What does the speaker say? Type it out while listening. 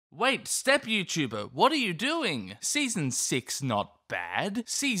Wait, step YouTuber, what are you doing? Season 6 not bad.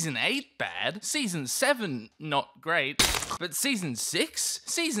 Season 8 bad. Season 7 not great. But Season 6?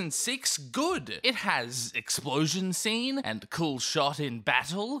 Season 6 good. It has explosion scene, and cool shot in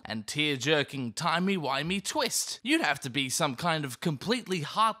battle, and tear-jerking timey-wimey twist. You'd have to be some kind of completely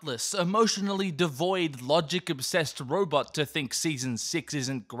heartless, emotionally devoid, logic-obsessed robot to think Season 6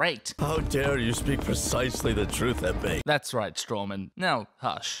 isn't great. How dare you speak precisely the truth, Ebe? That's right, Strawman. Now,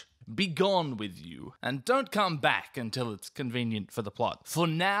 hush. Be gone with you, and don't come back until it's convenient for the plot. For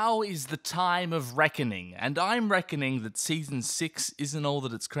now is the time of reckoning, and I'm reckoning that Season 6 isn't all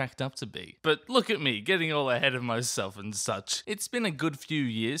that it's cracked up to be. But look at me, getting all ahead of myself and such. It's been a good few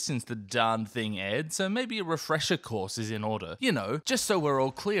years since the darn thing aired, so maybe a refresher course is in order. You know, just so we're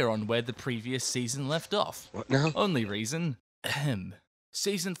all clear on where the previous season left off. What now? Only reason. Ahem.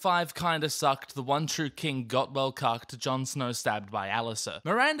 Season 5 kinda sucked, the one true king got well cucked, Jon Snow stabbed by Alliser.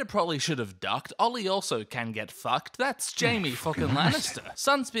 Miranda probably should have ducked, Ollie also can get fucked, that's Jaime fucking Lannister.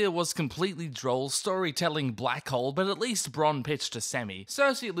 Sunspear was completely droll, storytelling black hole, but at least Bronn pitched a semi.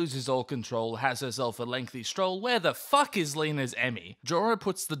 Cersei loses all control, has herself a lengthy stroll, where the fuck is Lena's Emmy? Jorah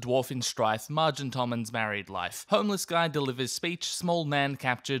puts the dwarf in strife, Marge and Tommen's married life. Homeless guy delivers speech, small man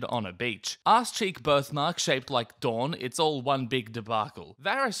captured on a beach. Arse cheek birthmark shaped like Dawn, it's all one big debacle.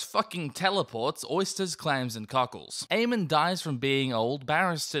 Varys fucking teleports, oysters, clams, and cockles. Aemon dies from being old,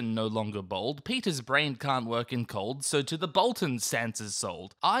 Barristan no longer bold, Peter's brain can't work in cold, so to the Boltons Sansa's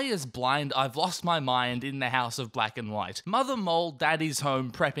sold. Arya's blind, I've lost my mind in the house of black and white. Mother Mole, Daddy's home,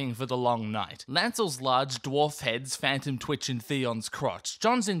 prepping for the long night. Lancel's large, dwarf heads, phantom twitch in Theon's crotch.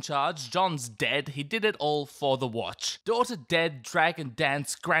 Jon's in charge, Jon's dead, he did it all for the watch. Daughter dead, dragon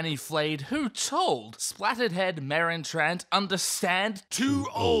dance, granny flayed, who told? Splattered head, Meryn Trant, understand? Too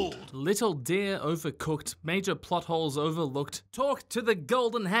old. Little deer overcooked, major plot holes overlooked. Talk to the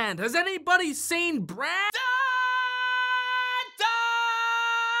golden hand. Has anybody seen Bran?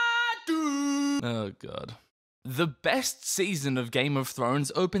 Oh god. The best season of Game of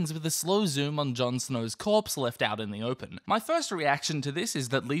Thrones opens with a slow zoom on Jon Snow's corpse left out in the open. My first reaction to this is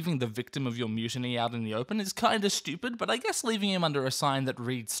that leaving the victim of your mutiny out in the open is kinda stupid, but I guess leaving him under a sign that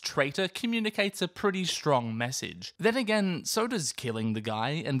reads traitor communicates a pretty strong message. Then again, so does killing the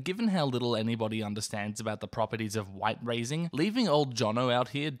guy, and given how little anybody understands about the properties of white raising, leaving old Jono out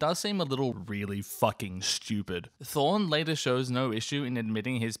here does seem a little really fucking stupid. Thorne later shows no issue in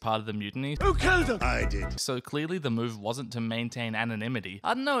admitting his part of the mutiny. Who killed him? I did. So clearly the move wasn't to maintain anonymity.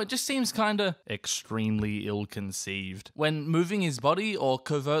 I don't know, it just seems kinda extremely ill-conceived. When moving his body or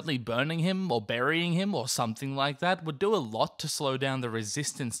covertly burning him or burying him or something like that would do a lot to slow down the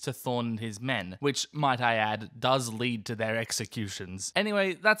resistance to Thorne and his men, which, might I add, does lead to their executions.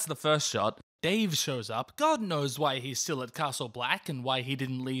 Anyway, that's the first shot. Dave shows up. God knows why he's still at Castle Black and why he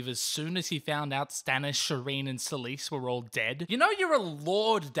didn't leave as soon as he found out Stannis, Shireen, and Selyse were all dead. You know you're a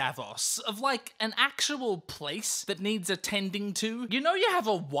Lord, Davos, of like an actual place that needs attending to. You know you have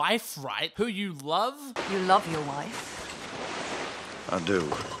a wife, right, who you love? You love your wife? I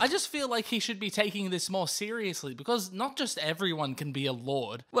do. I just feel like he should be taking this more seriously because not just everyone can be a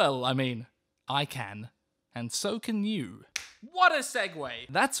Lord. Well, I mean, I can. And so can you. What a segue!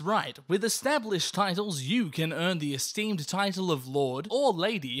 That's right, with established titles you can earn the esteemed title of Lord or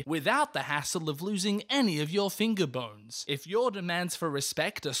Lady without the hassle of losing any of your finger bones. If your demands for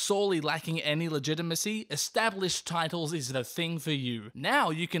respect are sorely lacking any legitimacy, established titles is the thing for you. Now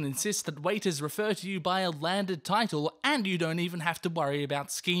you can insist that waiters refer to you by a landed title and you don't even have to worry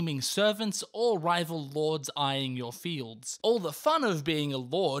about scheming servants or rival lords eyeing your fields. All the fun of being a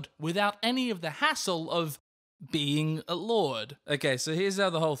lord without any of the hassle of being a lord. Okay, so here's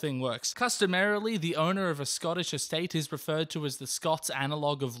how the whole thing works. Customarily, the owner of a Scottish estate is referred to as the Scots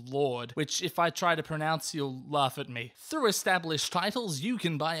analogue of lord, which if I try to pronounce, you'll laugh at me. Through established titles, you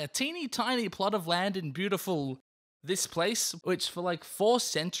can buy a teeny tiny plot of land in beautiful this place, which for like 4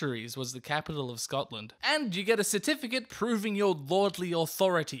 centuries was the capital of Scotland. And you get a certificate proving your lordly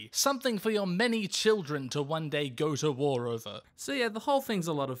authority, something for your many children to one day go to war over. So yeah, the whole thing's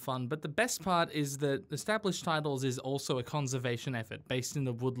a lot of fun, but the best part is that established titles is also a conservation effort based in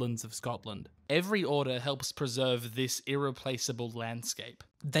the woodlands of Scotland. Every order helps preserve this irreplaceable landscape.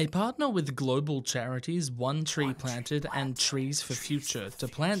 They partner with global charities One Tree Planted and Trees for Future to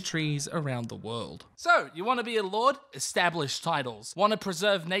plant trees around the world. So, you want to be a lord? Established titles. Want to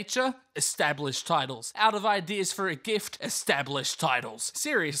preserve nature? Established titles. Out of ideas for a gift? Established titles.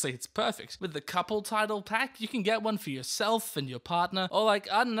 Seriously, it's perfect. With the couple title pack, you can get one for yourself and your partner, or like,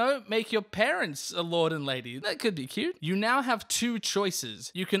 I don't know, make your parents a lord and lady. That could be cute. You now have 2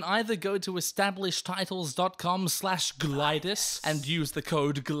 choices. You can either go to establishedtitles.com/Glidus and use the code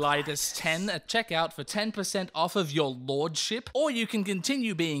code GLIDUS10 at checkout for 10% off of your lordship, or you can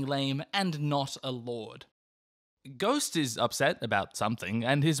continue being lame and not a lord. Ghost is upset about something,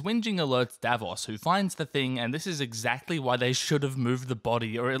 and his whinging alerts Davos, who finds the thing, and this is exactly why they should have moved the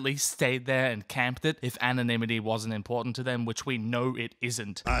body, or at least stayed there and camped it if anonymity wasn't important to them, which we know it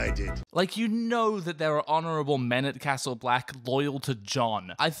isn't. I did. Like, you know that there are honorable men at Castle Black loyal to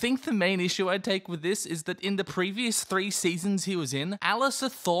Jon. I think the main issue I take with this is that in the previous 3 seasons he was in,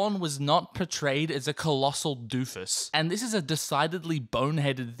 Alliser Thorne was not portrayed as a colossal doofus, and this is a decidedly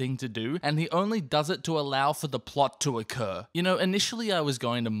boneheaded thing to do, and he only does it to allow for the plot to occur. You know, initially I was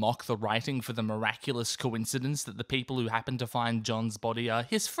going to mock the writing for the miraculous coincidence that the people who happen to find Jon's body are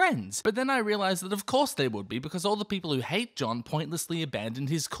his friends, but then I realized that of course they would be, because all the people who hate Jon pointlessly abandoned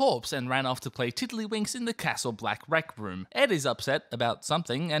his corpse and ran off to play tiddlywinks in the Castle Black rec room. Ed is upset about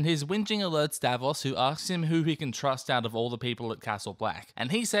something, and his whinging alerts Davos, who asks him who he can trust out of all the people at Castle Black,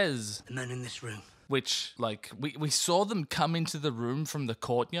 and he says, "The man in this room." Which, like, we saw them come into the room from the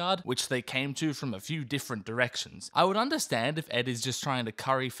courtyard, which they came to from a few different directions. I would understand if Ed is just trying to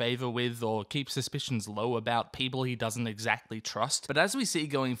curry favor with or keep suspicions low about people he doesn't exactly trust, but as we see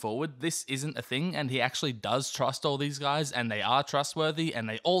going forward, this isn't a thing, and he actually does trust all these guys, and they are trustworthy, and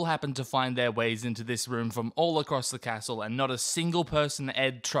they all happen to find their ways into this room from all across the castle, and not a single person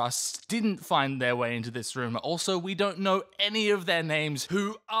Ed trusts didn't find their way into this room. Also, we don't know any of their names.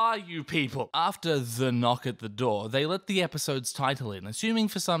 Who are you people? After the knock at the door, they let the episode's title in, assuming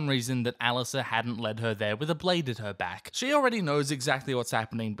for some reason that Alliser hadn't led her there with a blade at her back. She already knows exactly what's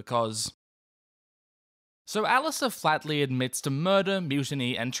happening because... So Alliser flatly admits to murder,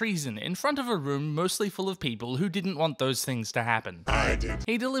 mutiny, and treason in front of a room mostly full of people who didn't want those things to happen. I did.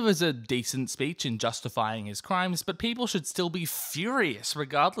 He delivers a decent speech in justifying his crimes, but people should still be furious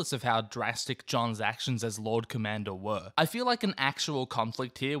regardless of how drastic Jon's actions as Lord Commander were. I feel like an actual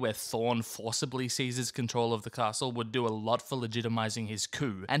conflict here where Thorne forcibly seizes control of the castle would do a lot for legitimizing his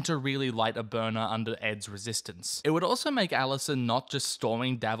coup, and to really light a burner under Ed's resistance. It would also make Alliser not just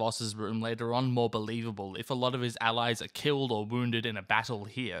storming Davos's room later on more believable if a lot of his allies are killed or wounded in a battle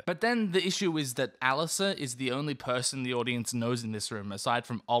here. But then the issue is that Alliser is the only person the audience knows in this room aside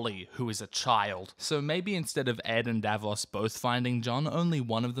from Ollie, who is a child. So maybe instead of Ed and Davos both finding Jon, only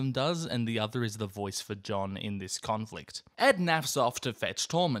one of them does, and the other is the voice for Jon in this conflict. Ed naffs off to fetch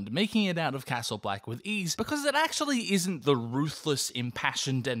Tormund, making it out of Castle Black with ease, because it actually isn't the ruthless,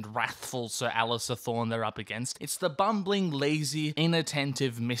 impassioned, and wrathful Sir Alliser Thorne they're up against. It's the bumbling, lazy,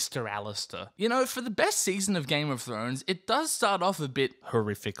 inattentive Mr. Allister. You know, for the best season of Game of Thrones, it does start off a bit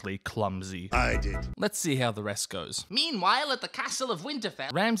horrifically clumsy. I did. Let's see how the rest goes. Meanwhile, at the Castle of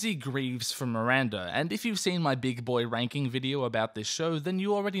Winterfell, Ramsay grieves for Miranda, and if you've seen my big boy ranking video about this show, then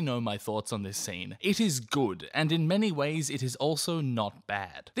you already know my thoughts on this scene. It is good, and in many ways it is also not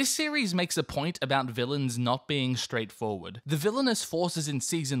bad. This series makes a point about villains not being straightforward. The villainous forces in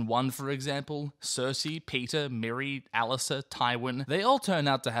Season 1, for example, Cersei, Peter, Miri, Alliser, Tywin, they all turn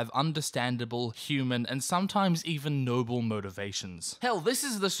out to have understandable, human, and sometimes even noble motivations. Hell, this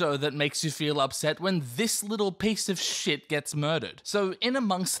is the show that makes you feel upset when this little piece of shit gets murdered. So in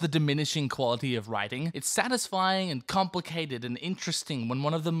amongst the diminishing quality of writing, it's satisfying and complicated and interesting when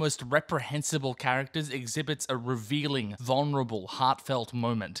one of the most reprehensible characters exhibits a revealing, vulnerable, heartfelt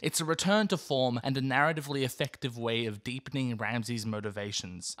moment. It's a return to form and a narratively effective way of deepening Ramsay's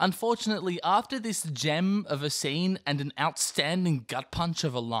motivations. Unfortunately, after this gem of a scene and an outstanding gut punch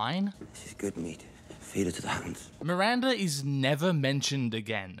of a line, "This is good meat. Feed it to the hounds." Miranda is never mentioned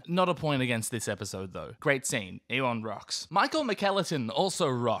again. Not a point against this episode though. Great scene. Ewan rocks. Michael McKellarton also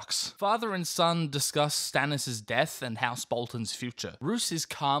rocks. Father and son discuss Stannis' death and House Bolton's future. Roose is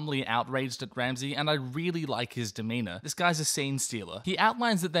calmly outraged at Ramsay, and I really like his demeanor. This guy's a scene stealer. He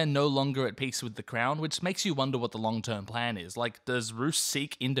outlines that they're no longer at peace with the crown, which makes you wonder what the long-term plan is. Like, does Roose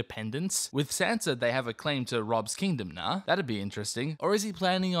seek independence? With Sansa, they have a claim to Robb's kingdom, nah? That'd be interesting. Or is he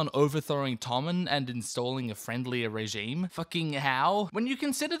planning on overthrowing Tommen and installing a friendlier regime? Fucking how? When you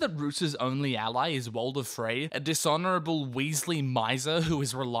consider that Roose's only ally is Walder Frey, a dishonorable Weasley miser who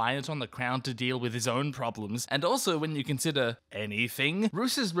is reliant on the crown to deal with his own problems, and also when you consider anything,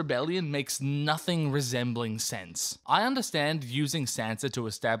 Roose's rebellion makes nothing resembling sense. I understand using Sansa to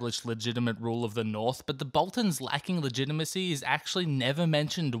establish legitimate rule of the North, but the Boltons lacking legitimacy is actually never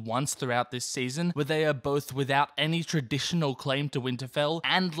mentioned once throughout this season, where they are both without any traditional claim to Winterfell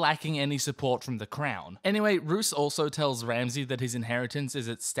and lacking any support from the crown. crown. Anyway, Roose also tells Ramsay that his inheritance is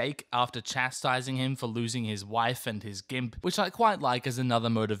at stake after chastising him for losing his wife and his gimp, which I quite like as another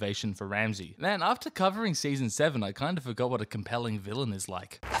motivation for Ramsay. Man, after covering season 7, I kind of forgot what a compelling villain is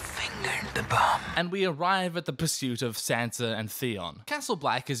like. The finger, the bum. And we arrive at the pursuit of Sansa and Theon. Castle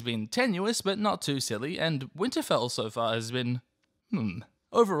Black has been tenuous, but not too silly, and Winterfell so far has been...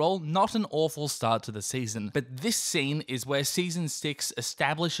 Overall, not an awful start to the season, but this scene is where Season 6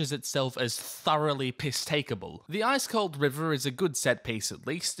 establishes itself as thoroughly piss-takeable. The ice-cold river is a good set piece at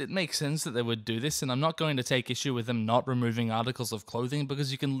least. It makes sense that they would do this, and I'm not going to take issue with them not removing articles of clothing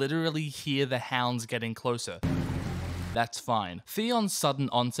because you can literally hear the hounds getting closer. That's fine. Theon's sudden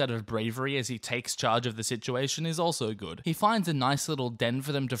onset of bravery as he takes charge of the situation is also good. He finds a nice little den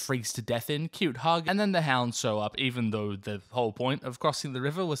for them to freeze to death in, cute hug, and then the hounds show up even though the whole point of crossing the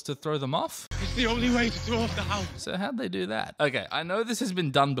river was to throw them off. It's the only way to throw off the hound. So how'd they do that? Okay, I know this has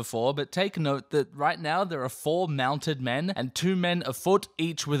been done before, but take note that right now there are 4 mounted men and 2 men afoot,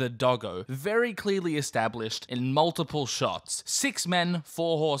 each with a doggo. Very clearly established in multiple shots. 6 men,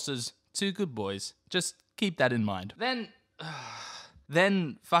 4 horses, 2 good boys. Just keep that in mind.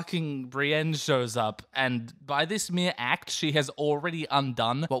 Then fucking Brienne shows up, and by this mere act, she has already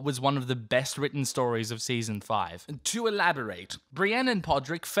undone what was one of the best written stories of Season 5. To elaborate, Brienne and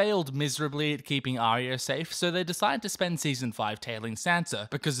Podrick failed miserably at keeping Arya safe, so they decide to spend Season 5 tailing Sansa,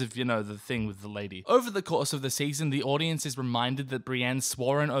 because of, you know, the thing with the lady. Over the course of the season, the audience is reminded that Brienne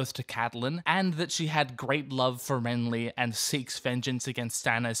swore an oath to Catelyn, and that she had great love for Renly and seeks vengeance against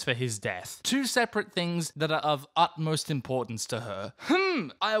Stannis for his death. 2 separate things that are of utmost importance to her.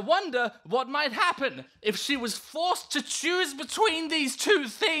 I wonder what might happen if she was forced to choose between these 2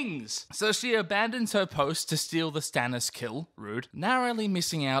 things. So she abandons her post to steal the Stannis kill, rude, narrowly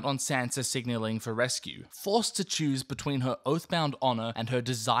missing out on Sansa signaling for rescue. Forced to choose between her oathbound honor and her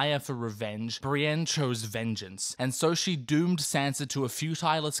desire for revenge, Brienne chose vengeance, and so she doomed Sansa to a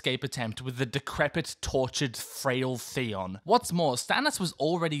futile escape attempt with the decrepit, tortured, frail Theon. What's more, Stannis was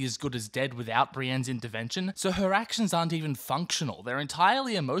already as good as dead without Brienne's intervention, so her actions aren't even functional. They're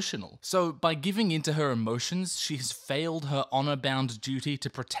entirely emotional. So by giving into her emotions, she has failed her honor-bound duty to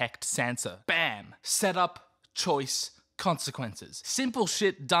protect Sansa. Bam! Setup, choice, consequences. Simple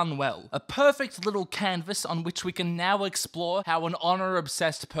shit done well. A perfect little canvas on which we can now explore how an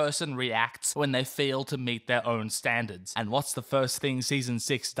honor-obsessed person reacts when they fail to meet their own standards. And what's the first thing Season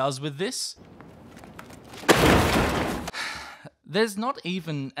 6 does with this? There's not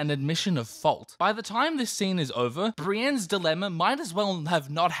even an admission of fault. By the time this scene is over, Brienne's dilemma might as well have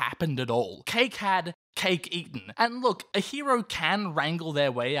not happened at all. Cake had, cake eaten. And look, a hero can wrangle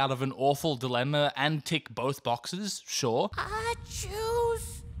their way out of an awful dilemma and tick both boxes, sure. I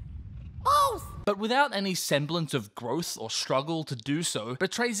choose both. But without any semblance of growth or struggle to do so,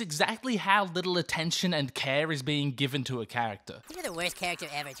 betrays exactly how little attention and care is being given to a character. You're the worst character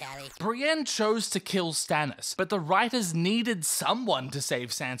ever, Tally. Brienne chose to kill Stannis, but the writers needed someone to save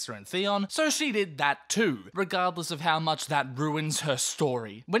Sansa and Theon, so she did that too, regardless of how much that ruins her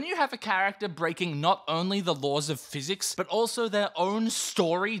story. When you have a character breaking not only the laws of physics, but also their own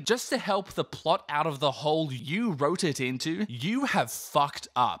story just to help the plot out of the hole you wrote it into, you have fucked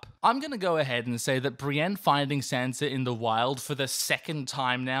up. I'm gonna go ahead and say that Brienne finding Sansa in the wild for the 2nd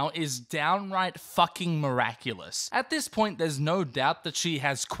time now is downright fucking miraculous. At this point, there's no doubt that she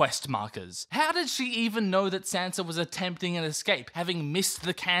has quest markers. How did she even know that Sansa was attempting an escape, having missed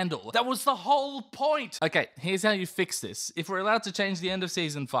the candle? That was the whole point! Okay, here's how you fix this. If we're allowed to change the end of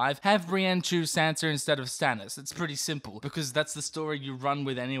Season 5, have Brienne choose Sansa instead of Stannis. It's pretty simple, because that's the story you run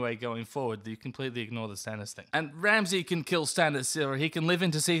with anyway going forward. You completely ignore the Stannis thing. And Ramsay can kill Stannis, or he can live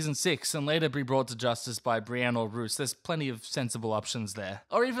into Season 6 and later be brought to justice by Brienne or Roose. There's plenty of sensible options there.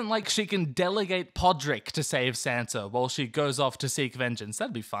 Or even like she can delegate Podrick to save Sansa while she goes off to seek vengeance.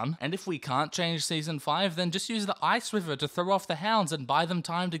 That'd be fun. And if we can't change Season 5, then just use the Ice River to throw off the hounds and buy them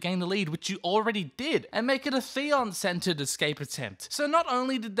time to gain the lead, which you already did, and make it a Theon-centered escape attempt. So not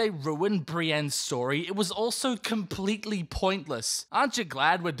only did they ruin Brienne's story, it was also completely pointless. Aren't you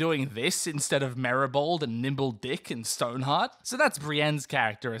glad we're doing this instead of Maribold and Nimble Dick and Stoneheart? So that's Brienne's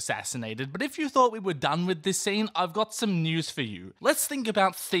character assassinated, but if you thought we were done with this scene, I've got some news for you. Let's think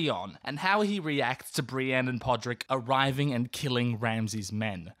about Theon and how he reacts to Brienne and Podrick arriving and killing Ramsay's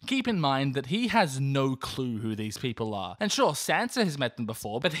men. Keep in mind that he has no clue who these people are. And sure, Sansa has met them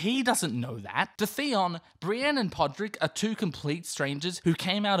before, but he doesn't know that. To Theon, Brienne and Podrick are 2 complete strangers who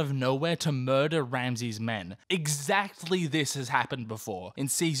came out of nowhere to murder Ramsay's men. Exactly this has happened before. In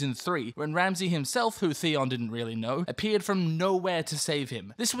Season 3, when Ramsay himself, who Theon didn't really know, appeared from nowhere to save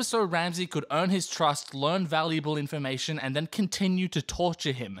him. This was so so Ramsay could earn his trust, learn valuable information, and then continue to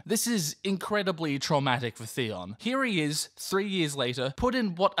torture him. This is incredibly traumatic for Theon. Here he is, 3 years later, put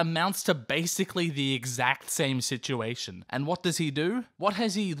in what amounts to basically the exact same situation. And what does he do? What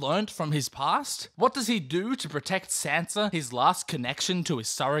has he learnt from his past? What does he do to protect Sansa, his last connection to his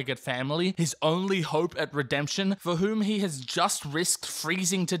surrogate family, his only hope at redemption, for whom he has just risked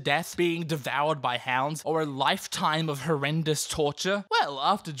freezing to death, being devoured by hounds, or a lifetime of horrendous torture? Well,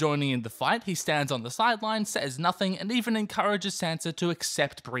 after joining in the fight, he stands on the sideline, says nothing, and even encourages Sansa to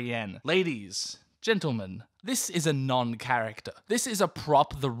accept Brienne. Ladies, gentlemen, this is a non-character. This is a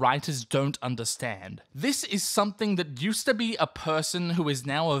prop the writers don't understand. This is something that used to be a person who is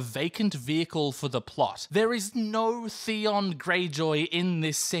now a vacant vehicle for the plot. There is no Theon Greyjoy in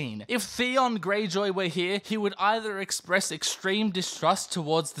this scene. If Theon Greyjoy were here, he would either express extreme distrust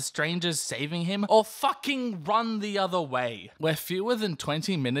towards the strangers saving him, or fucking run the other way. We're fewer than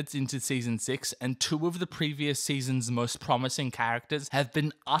 20 minutes into season 6, and 2 of the previous season's most promising characters have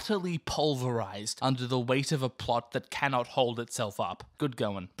been utterly pulverized under the weight of a plot that cannot hold itself up. Good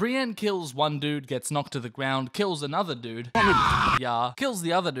going. Brienne kills one dude, gets knocked to the ground, kills another dude. Yeah. Kills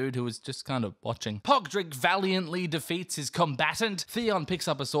the other dude who was just kind of watching. Pogdrick valiantly defeats his combatant. Theon picks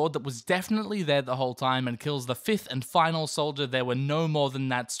up a sword that was definitely there the whole time and kills the 5th and final soldier. There were no more than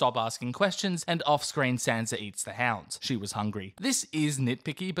that. Stop asking questions. And off-screen Sansa eats the hounds. She was hungry. This is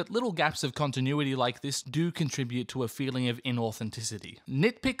nitpicky, but little gaps of continuity like this do contribute to a feeling of inauthenticity.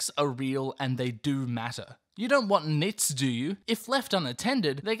 Nitpicks are real and they do matter. You don't want nits, do you? If left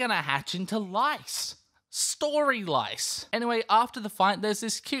unattended, they're gonna hatch into lice. Story lice. Anyway, after the fight, there's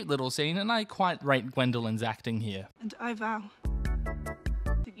this cute little scene, and I quite rate Gwendolyn's acting here. And I vow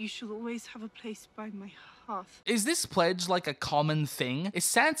that you shall always have a place by my hearth. Is this pledge like a common thing? Is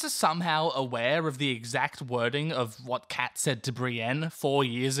Sansa somehow aware of the exact wording of what Kat said to Brienne 4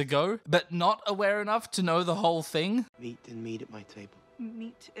 years ago, but not aware enough to know the whole thing? Meat and mead at my table.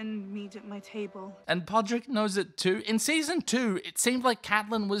 Meat and mead at my table. And Podrick knows it too. In season 2, it seemed like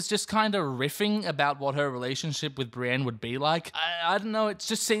Catelyn was just kind of riffing about what her relationship with Brienne would be like. I don't know, it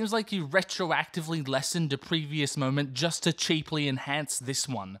just seems like you retroactively lessened a previous moment just to cheaply enhance this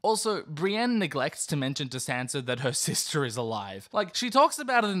one. Also, Brienne neglects to mention to Sansa that her sister is alive. Like, she talks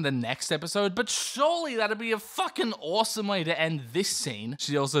about it in the next episode, but surely that'd be a fucking awesome way to end this scene.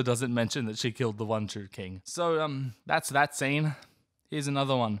 She also doesn't mention that she killed the one true king. So, that's that scene. Here's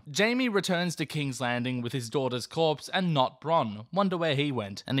another one. Jaime returns to King's Landing with his daughter's corpse and not Bronn. Wonder where he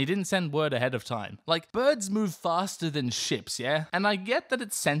went. And he didn't send word ahead of time. Like, birds move faster than ships, yeah? And I get that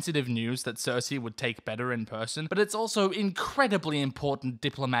it's sensitive news that Cersei would take better in person, but it's also incredibly important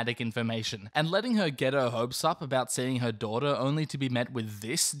diplomatic information. And letting her get her hopes up about seeing her daughter only to be met with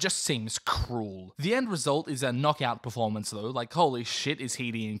this just seems cruel. The end result is a knockout performance though. Like, holy shit is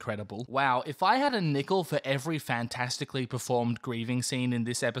Heedy incredible. Wow, if I had a nickel for every fantastically performed grieving scene in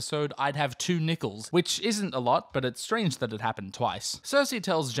this episode, I'd have 2 nickels, which isn't a lot, but it's strange that it happened twice. Cersei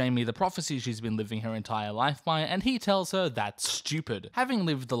tells Jaime the prophecy she's been living her entire life by, and he tells her that's stupid. Having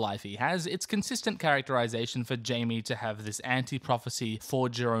lived the life he has, it's consistent characterization for Jaime to have this anti-prophecy,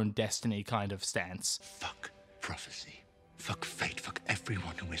 forge your own destiny kind of stance. Fuck prophecy. Fuck fate, fuck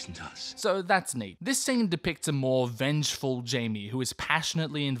everyone who isn't us. So that's neat. This scene depicts a more vengeful Jaime who is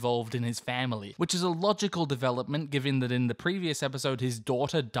passionately involved in his family, which is a logical development given that in the previous episode his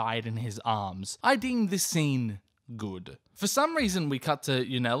daughter died in his arms. I deem this scene good. For some reason, we cut to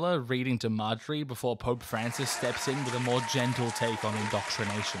Unella reading to Marjorie before Pope Francis steps in with a more gentle take on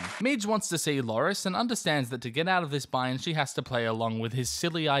indoctrination. Midge wants to see Loras and understands that to get out of this bind, she has to play along with his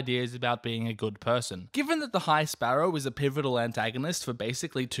silly ideas about being a good person. Given that the High Sparrow is a pivotal antagonist for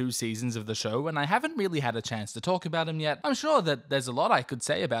basically 2 seasons of the show, and I haven't really had a chance to talk about him yet, I'm sure that there's a lot I could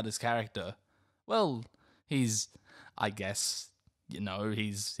say about his character. Well, he's, I guess,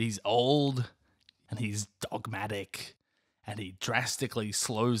 he's old, and he's dogmatic, and he drastically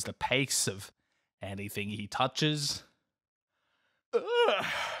slows the pace of anything he touches. Ugh.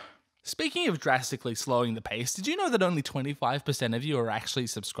 Speaking of drastically slowing the pace, did you know that only 25% of you are actually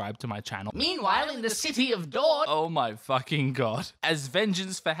subscribed to my channel? Meanwhile, in the city of Dorne... Oh my fucking god. As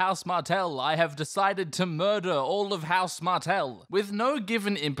vengeance for House Martell, I have decided to murder all of House Martell. With no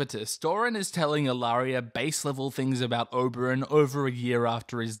given impetus, Doran is telling Ellaria base-level things about Oberyn over a year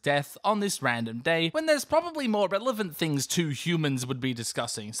after his death on this random day, when there's probably more relevant things 2 humans would be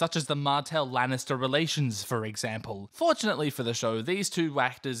discussing, such as the Martell-Lannister relations, for example. Fortunately for the show, these 2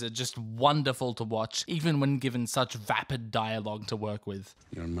 actors are just wonderful to watch, even when given such vapid dialogue to work with.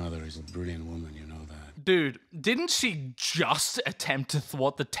 Your mother is a brilliant woman, you know that. Dude, didn't she just attempt to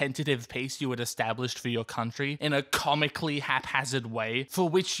thwart the tentative peace you had established for your country in a comically haphazard way, for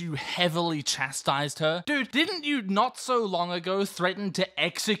which you heavily chastised her? Dude, didn't you not so long ago threaten to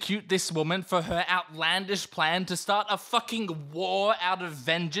execute this woman for her outlandish plan to start a fucking war out of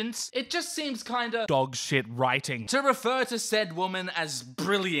vengeance? It just seems kinda dog shit writing to refer to said woman as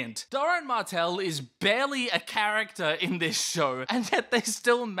brilliant. Doran Martell is barely a character in this show, and yet they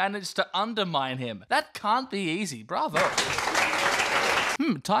still managed to undermine him. That can't be easy. Bravo.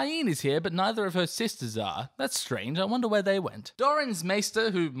 Tyene is here, but neither of her sisters are. That's strange. I wonder where they went. Doran's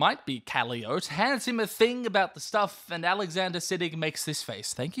maester, who might be Calliote, hands him a thing about the stuff, and Alexander Siddig makes this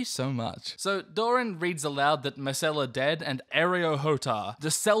face. Thank you so much. So Doran reads aloud that Myrcella dead, and Aereo Hotar,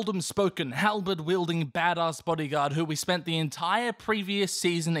 the seldom-spoken, halberd-wielding badass bodyguard who we spent the entire previous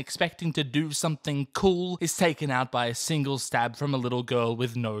season expecting to do something cool, is taken out by a single stab from a little girl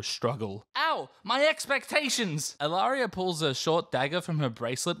with no struggle. Ow! My expectations! Ilaria pulls a short dagger from her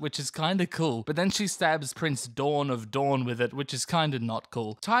bracelet, which is kinda cool, but then she stabs Prince Dawn of Dawn with it, which is kinda not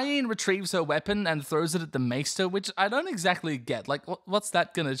cool. Tyene retrieves her weapon and throws it at the maester, which I don't exactly get. Like, what's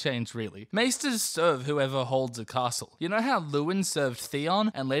that gonna change, really? Maesters serve whoever holds a castle. You know how Lewin served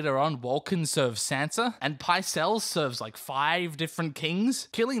Theon, and later on Walken served Sansa, and Pycelle serves like 5 different kings?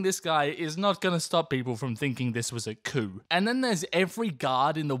 Killing this guy is not gonna stop people from thinking this was a coup. And then there's every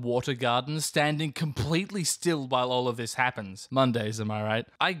guard in the Water Garden standing completely still while all of this happens. Mondays, am I right?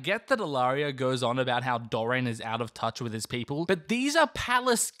 I get that Ilaria goes on about how Doran is out of touch with his people, but these are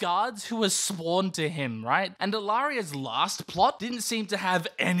palace guards who are sworn to him, right? And Ilaria's last plot didn't seem to have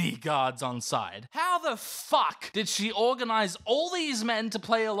any guards on side. How the fuck did she organize all these men to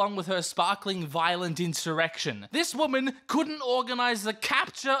play along with her sparkling violent insurrection? This woman couldn't organize the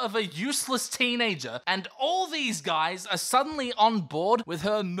capture of a useless teenager, and all these guys are suddenly on board with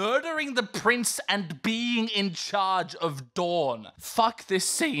her murdering the prince and being in charge of Dawn. Fuck this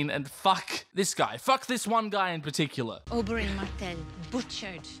scene and fuck this guy. Fuck this one guy in particular. Oberyn Martell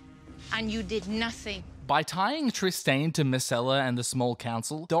butchered, and you did nothing. By tying Trystane to Myrcella and the Small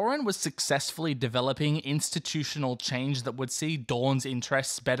Council, Doran was successfully developing institutional change that would see Dawn's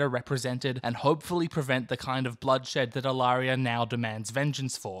interests better represented and hopefully prevent the kind of bloodshed that Ilaria now demands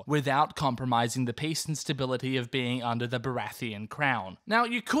vengeance for, without compromising the peace and stability of being under the Baratheon crown. Now,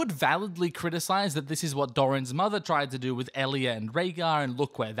 you could validly criticize that this is what Doran's mother tried to do with Elia and Rhaegar, and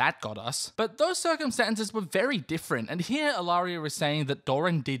look where that got us, but those circumstances were very different, and here Ilaria is saying that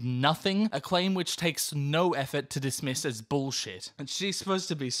Doran did nothing, a claim which takes no effort to dismiss as bullshit. And she's supposed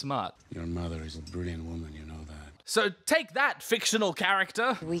to be smart. Your mother is a brilliant woman, you know that. So take that, fictional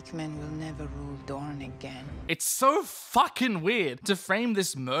character! Weak men will never rule Dorne again. It's so fucking weird to frame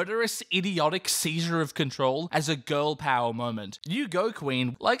this murderous, idiotic seizure of control as a girl power moment. You go,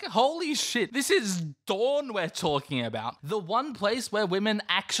 queen. Like, holy shit, this is Dawn we're talking about. The one place where women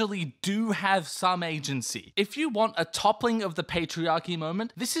actually do have some agency. If you want a toppling of the patriarchy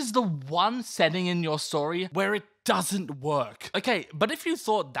moment, this is the one setting in your story where it doesn't work. Okay, but if you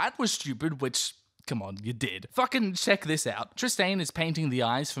thought that was stupid, which... come on, you did. Fucking check this out. Trystane is painting the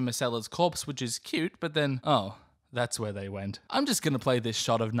eyes for Myrcella's corpse, which is cute, but then, oh, that's where they went. I'm just gonna play this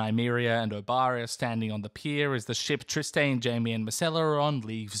shot of Nymeria and Oberyn standing on the pier as the ship Trystane, Jaime, and Myrcella are on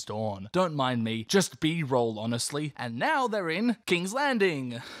leaves Dawn. Don't mind me, just B-roll, honestly. And now they're in King's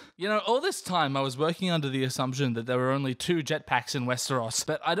Landing. You know, all this time I was working under the assumption that there were only 2 jetpacks in Westeros,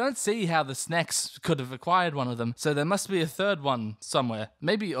 but I don't see how the Snecks could have acquired one of them, so there must be a third one somewhere.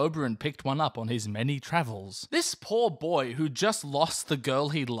 Maybe Oberyn picked one up on his many travels. This poor boy who just lost the girl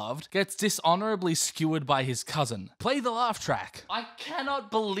he loved gets dishonorably skewered by his cousin. Play the laugh track. I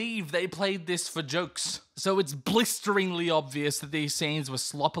cannot believe they played this for jokes. So it's blisteringly obvious that these scenes were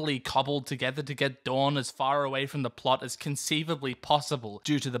sloppily cobbled together to get Dawn as far away from the plot as conceivably possible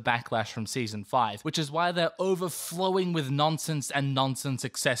due to the backlash from Season 5, which is why they're overflowing with nonsense and nonsense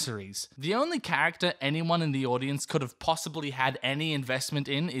accessories. The only character anyone in the audience could have possibly had any investment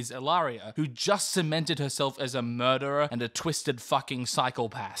in is Ilaria, who just cemented herself as a murderer and a twisted fucking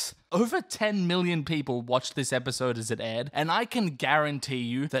psychopath. Over 10 million people watched this episode as it aired, and I can guarantee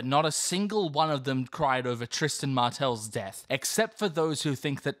you that not a single one of them cried over Tristan Martell's death, except for those who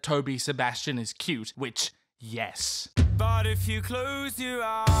think that Toby Sebastian is cute, which, yes. But if you close your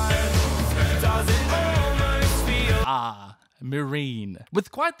eyes, does it almost feel... Meereen. With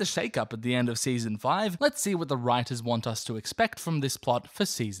quite the shake-up at the end of Season 5, let's see what the writers want us to expect from this plot for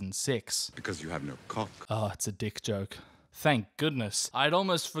Season 6. Because you have no cock. Oh, it's a dick joke. Thank goodness. I'd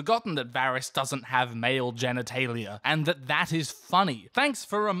almost forgotten that Varys doesn't have male genitalia, and that is funny. Thanks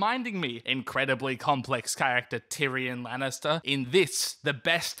for reminding me, incredibly complex character Tyrion Lannister, in this, the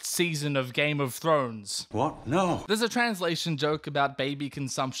best season of Game of Thrones. What? No. There's a translation joke about baby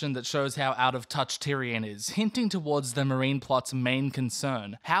consumption that shows how out of touch Tyrion is, hinting towards the Marine plot's main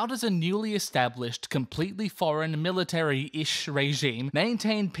concern. How does a newly established, completely foreign, military-ish regime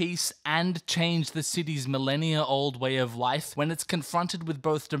maintain peace and change the city's millennia-old way of life when it's confronted with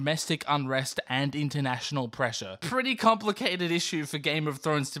both domestic unrest and international pressure? Pretty complicated issue for Game of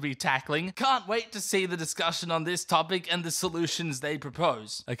Thrones to be tackling. Can't wait to see the discussion on this topic and the solutions they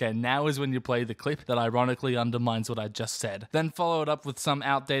propose. Okay, now is when you play the clip that ironically undermines what I just said. Then follow it up with some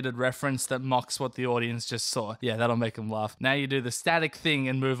outdated reference that mocks what the audience just saw. Yeah, that'll make them laugh. Now you do the static thing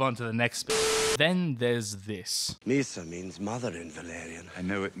and move on to the next bit. Then there's this. Mhysa means mother in Valyrian. I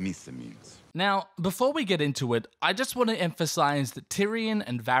know what Mhysa means. Now, before we get into it, I just want to emphasize that Tyrion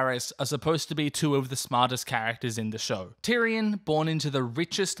and Varys are supposed to be two of the smartest characters in the show. Tyrion, born into the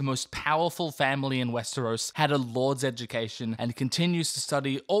richest, most powerful family in Westeros, had a lord's education and continues to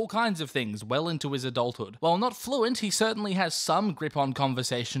study all kinds of things well into his adulthood. While not fluent, he certainly has some grip on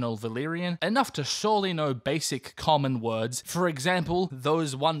conversational Valyrian, enough to surely know basic common words, for example,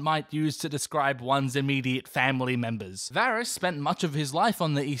 those one might use to describe one's immediate family members. Varys spent much of his life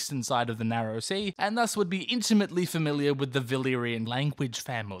on the eastern side of the Narrow Sea, and thus would be intimately familiar with the Valyrian language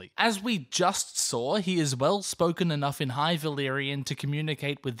family. As we just saw, he is well spoken enough in High Valyrian to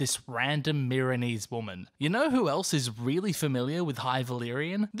communicate with this random Myronese woman. You know who else is really familiar with High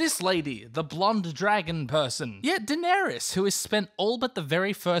Valyrian? This lady, the blonde dragon person. Yeah, Daenerys, who has spent all but the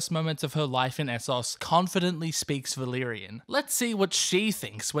very first moments of her life in Essos, confidently speaks Valyrian. Let's see what she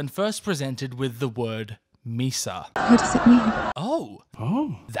thinks when first presented with the word Mhysa. What does it mean? Oh,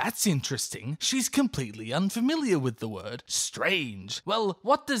 that's interesting. She's completely unfamiliar with the word. Strange. Well,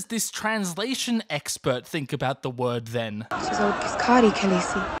 what does this translation expert think about the word then? She's old Kiskari,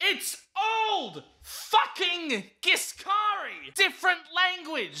 Khaleesi. It's old fucking Giscari! Different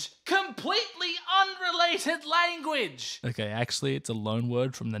language! Completely unrelated language! Okay, actually, it's a loan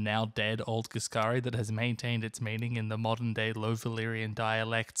word from the now dead Old Giscari that has maintained its meaning in the modern day Low Valyrian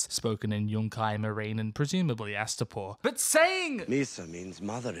dialects spoken in Yunkai, Marine, and presumably Astapor. But saying Mhysa means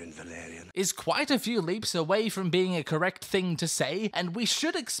mother in Valyrian is quite a few leaps away from being a correct thing to say, and we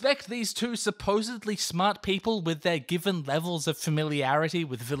should expect these two supposedly smart people with their given levels of familiarity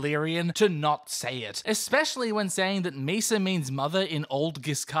with Valyrian to not say it. Especially when saying that Mhysa means mother in Old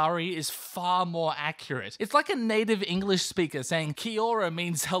Giscari is far more accurate. It's like a native English speaker saying Kiora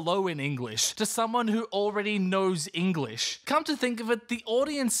means hello in English to someone who already knows English. Come to think of it, the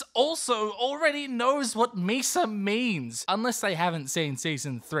audience also already knows what Mhysa means, unless they haven't seen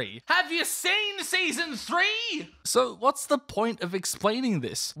season 3. Have you seen season 3? So what's the point of explaining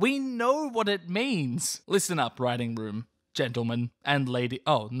this? We know what it means. Listen up, writing room, gentlemen, and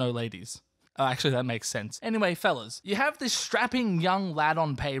oh, no ladies. Oh, actually, that makes sense. Anyway, fellas, you have this strapping young lad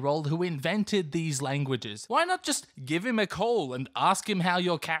on payroll who invented these languages. Why not just give him a call and ask him how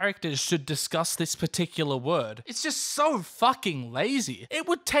your characters should discuss this particular word? It's just so fucking lazy. It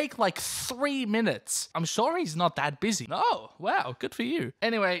would take like 3 minutes. I'm sure he's not that busy. Oh, wow, good for you.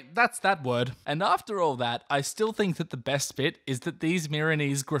 Anyway, that's that word. And after all that, I still think that the best bit is that these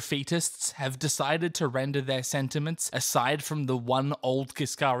Myronese graffitists have decided to render their sentiments, aside from the one Old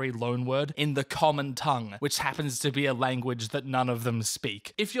Giscari loanword, in the common tongue, which happens to be a language that none of them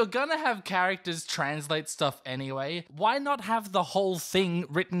speak. If you're gonna have characters translate stuff anyway, why not have the whole thing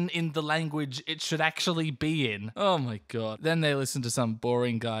written in the language it should actually be in? Oh my god. Then they listen to some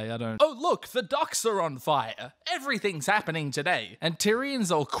boring guy, oh look, the docks are on fire. Everything's happening today. And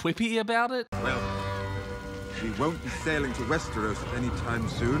Tyrion's all quippy about it. Well, we won't be sailing to Westeros anytime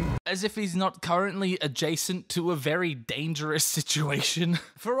soon. As if he's not currently adjacent to a very dangerous situation.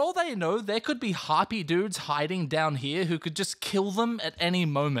 For all they know, there could be harpy dudes hiding down here who could just kill them at any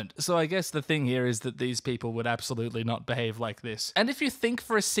moment. So I guess the thing here is that these people would absolutely not behave like this. And if you think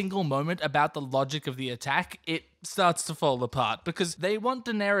for a single moment about the logic of the attack, it starts to fall apart, because they want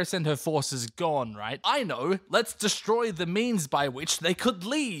Daenerys and her forces gone, right? I know, let's destroy the means by which they could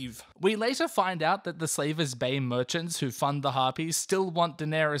leave. We later find out that the Slavers Bay merchants who fund the Harpies still want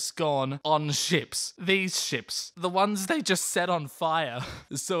Daenerys gone on ships. These ships. The ones they just set on fire.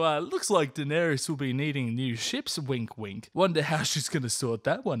 So, looks like Daenerys will be needing new ships, wink wink. Wonder how she's gonna sort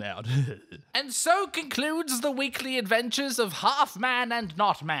that one out. And so concludes the weekly adventures of Half Man and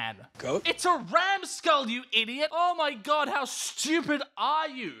Not Man. Goat? It's a ram skull, you idiot! Oh my god, how stupid are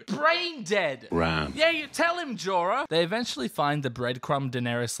you? Brain dead. Ram. Yeah, you tell him, Jorah. They eventually find the breadcrumb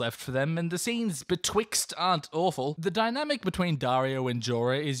Daenerys left for them, and the scenes betwixt aren't awful. The dynamic between Daario and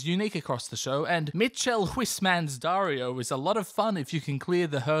Jorah is unique across the show, and Mitchell Whistman's Daario is a lot of fun if you can clear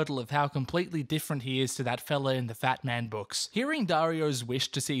the hurdle of how completely different he is to that fella in the Fat Man books. Hearing Daario's wish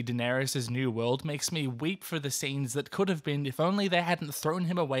to see Daenerys' new world makes me weep for the scenes that could have been if only they hadn't thrown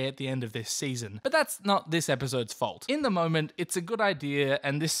him away at the end of this season. But that's not this episode's fault. In the moment, it's a good idea,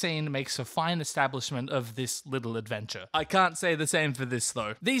 and this scene makes a fine establishment of this little adventure. I can't say the same for this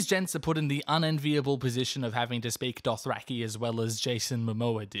though. These gents are put in the unenviable position of having to speak Dothraki as well as Jason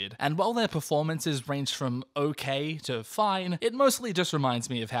Momoa did, and while their performances range from okay to fine, it mostly just reminds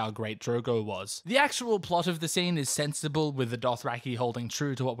me of how great Drogo was. The actual plot of the scene is sensible, with the Dothraki holding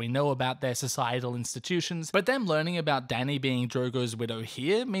true to what we know about their societal institutions, but them learning about Dany being Drogo's widow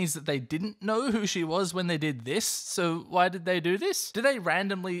here means that they didn't know who she was when they did this, so why did they do this? Do they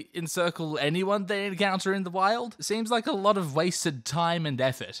randomly encircle anyone they encounter in the wild? Seems like a lot of wasted time and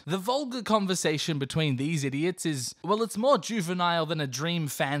effort. The vulgar conversation between these idiots is, well, it's more juvenile than a dream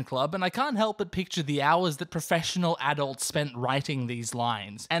fan club, and I can't help but picture the hours that professional adults spent writing these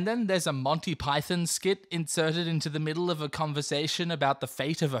lines. And then there's a Monty Python skit inserted into the middle of a conversation about the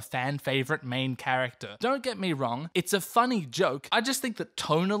fate of a fan favorite main character. Don't get me wrong, it's a funny joke. I just think that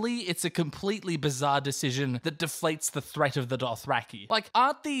tonally, it's a completely bizarre decision that deflates the threat of the Dothraki. Like,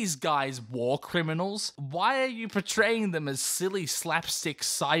 aren't these guys war criminals? Why are you portraying them as silly slapstick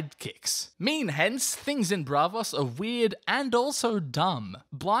sidekicks? Mean hence, things in Braavos are weird and also dumb.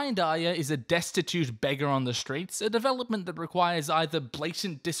 Blind Arya is a destitute beggar on the streets, a development that requires either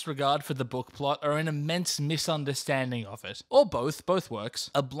blatant disregard for the book plot or an immense misunderstanding of it. Or both works.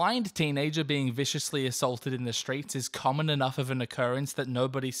 A blind teenager being viciously assaulted in the streets is common enough of an occurrence that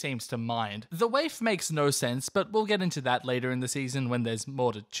nobody seems to mind. The waif makes no sense, but we'll get into that later in the season when there's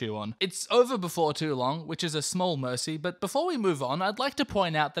more to chew on. It's over before too long, which is a small mercy, but before we move on, I'd like to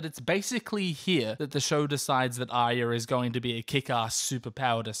point out that it's basically here that the show decides that Arya is going to be a kick-ass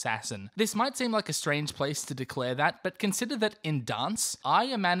superpowered assassin. This might seem like a strange place to declare that, but consider that in dance,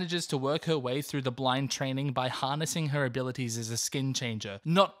 Arya manages to work her way through the blind training by harnessing her abilities as a skin changer,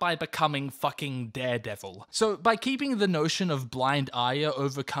 not by becoming fucking Daredevil. So by keeping the notion of blind Arya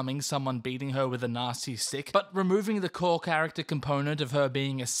overcoming someone beating her with a nasty stick, but removing the core character component of her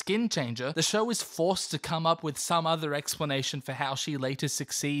being a skin changer, the show is forced to come up with some other explanation for how she later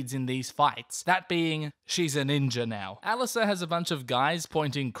succeeds in these fights. That being, she's a ninja now. Alliser has a bunch of guys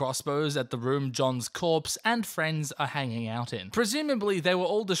pointing crossbows at the room Jon's corpse and friends are hanging out in. Presumably they were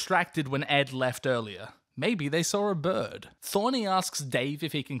all distracted when Ed left earlier. Maybe they saw a bird. Thorne asks Dave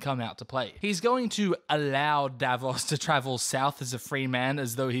if he can come out to play. He's going to allow Davos to travel south as a free man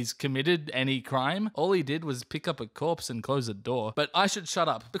as though he's committed any crime. All he did was pick up a corpse and close a door. But I should shut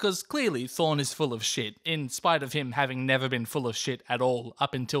up, because clearly Thorne is full of shit, in spite of him having never been full of shit at all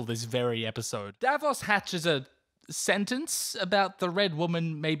up until this very episode. Davos hatches a sentence about the Red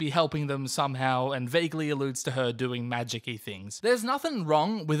Woman maybe helping them somehow and vaguely alludes to her doing magic-y things. There's nothing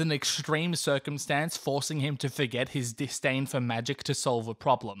wrong with an extreme circumstance forcing him to forget his disdain for magic to solve a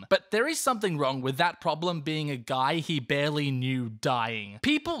problem. But there is something wrong with that problem being a guy he barely knew dying.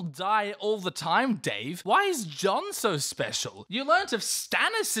 People die all the time, Dave. Why is Jon so special? You learnt of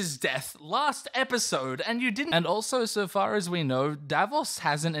Stannis' death last episode and you didn't. And also, so far as we know, Davos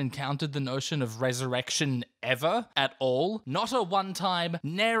hasn't encountered the notion of resurrection ever, at all. Not a one time,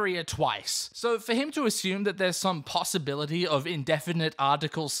 nary a twice. So for him to assume that there's some possibility of indefinite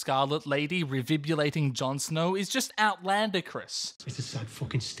article Scarlet Lady revibulating Jon Snow is just outlandish. It's a sad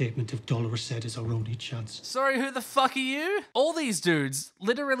fucking statement if Dolores said is our only chance. Sorry, who the fuck are you? All these dudes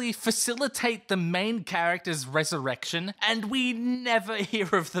literally facilitate the main character's resurrection, and we never hear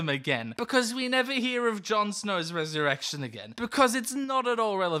of them again. Because we never hear of Jon Snow's resurrection again. Because it's not at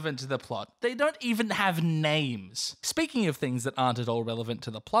all relevant to the plot. They don't even have names. Speaking of things that aren't at all relevant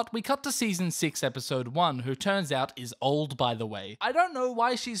to the plot, we cut to season 6 episode 1, who turns out is old, by the way. I don't know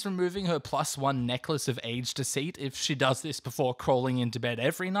why she's removing her +1 necklace of age deceit if she does this before crawling into bed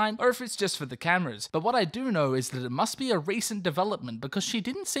every night, or if it's just for the cameras. But what I do know is that it must be a recent development because she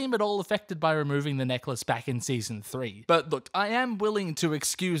didn't seem at all affected by removing the necklace back in season 3. But look, I am willing to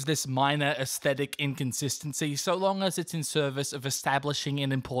excuse this minor aesthetic inconsistency so long as it's in service of establishing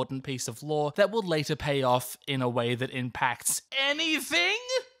an important piece of lore that will later pay off in a way that impacts anything?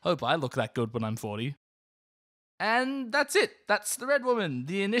 Hope I look that good when I'm 40. And that's it. That's The Red Woman,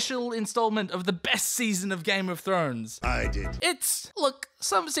 the initial installment of the best season of Game of Thrones. I did. Look,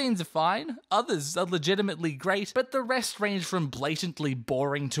 some scenes are fine, others are legitimately great, but the rest range from blatantly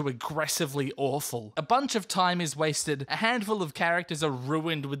boring to aggressively awful. A bunch of time is wasted, a handful of characters are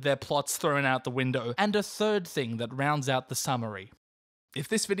ruined with their plots thrown out the window, and a third thing that rounds out the summary. If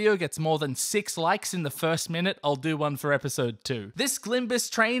this video gets more than 6 likes in the first minute, I'll do one for episode 2. This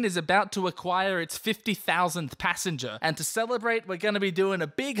Glimbus train is about to acquire its 50,000th passenger, and to celebrate, we're gonna be doing a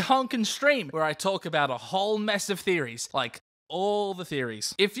big honkin' stream where I talk about a whole mess of theories, like all the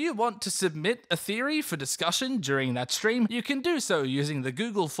theories. If you want to submit a theory for discussion during that stream, you can do so using the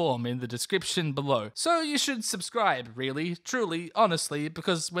Google form in the description below. So you should subscribe, really, truly, honestly,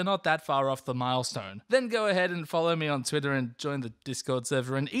 because we're not that far off the milestone. Then go ahead and follow me on Twitter and join the Discord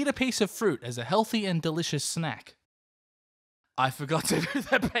server and eat a piece of fruit as a healthy and delicious snack. I forgot to do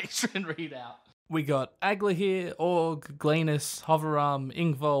the patron readout. We got Aglahir, Org, Glanus, Hoverarm,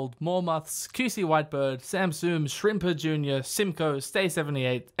 Ingvald, Moremoths, QCWhiteBird, Samsoom, Shrimp3r JR, Simcoe,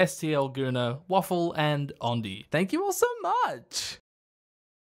 Stay78, STL Gooner, Waffl, and Ondy. Thank you all so much!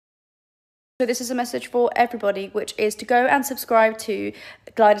 So this is a message for everybody, which is to go and subscribe to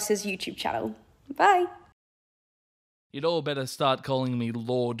Glanus's YouTube channel. Bye! You'd all better start calling me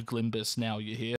Lord Glimbus now, you hear?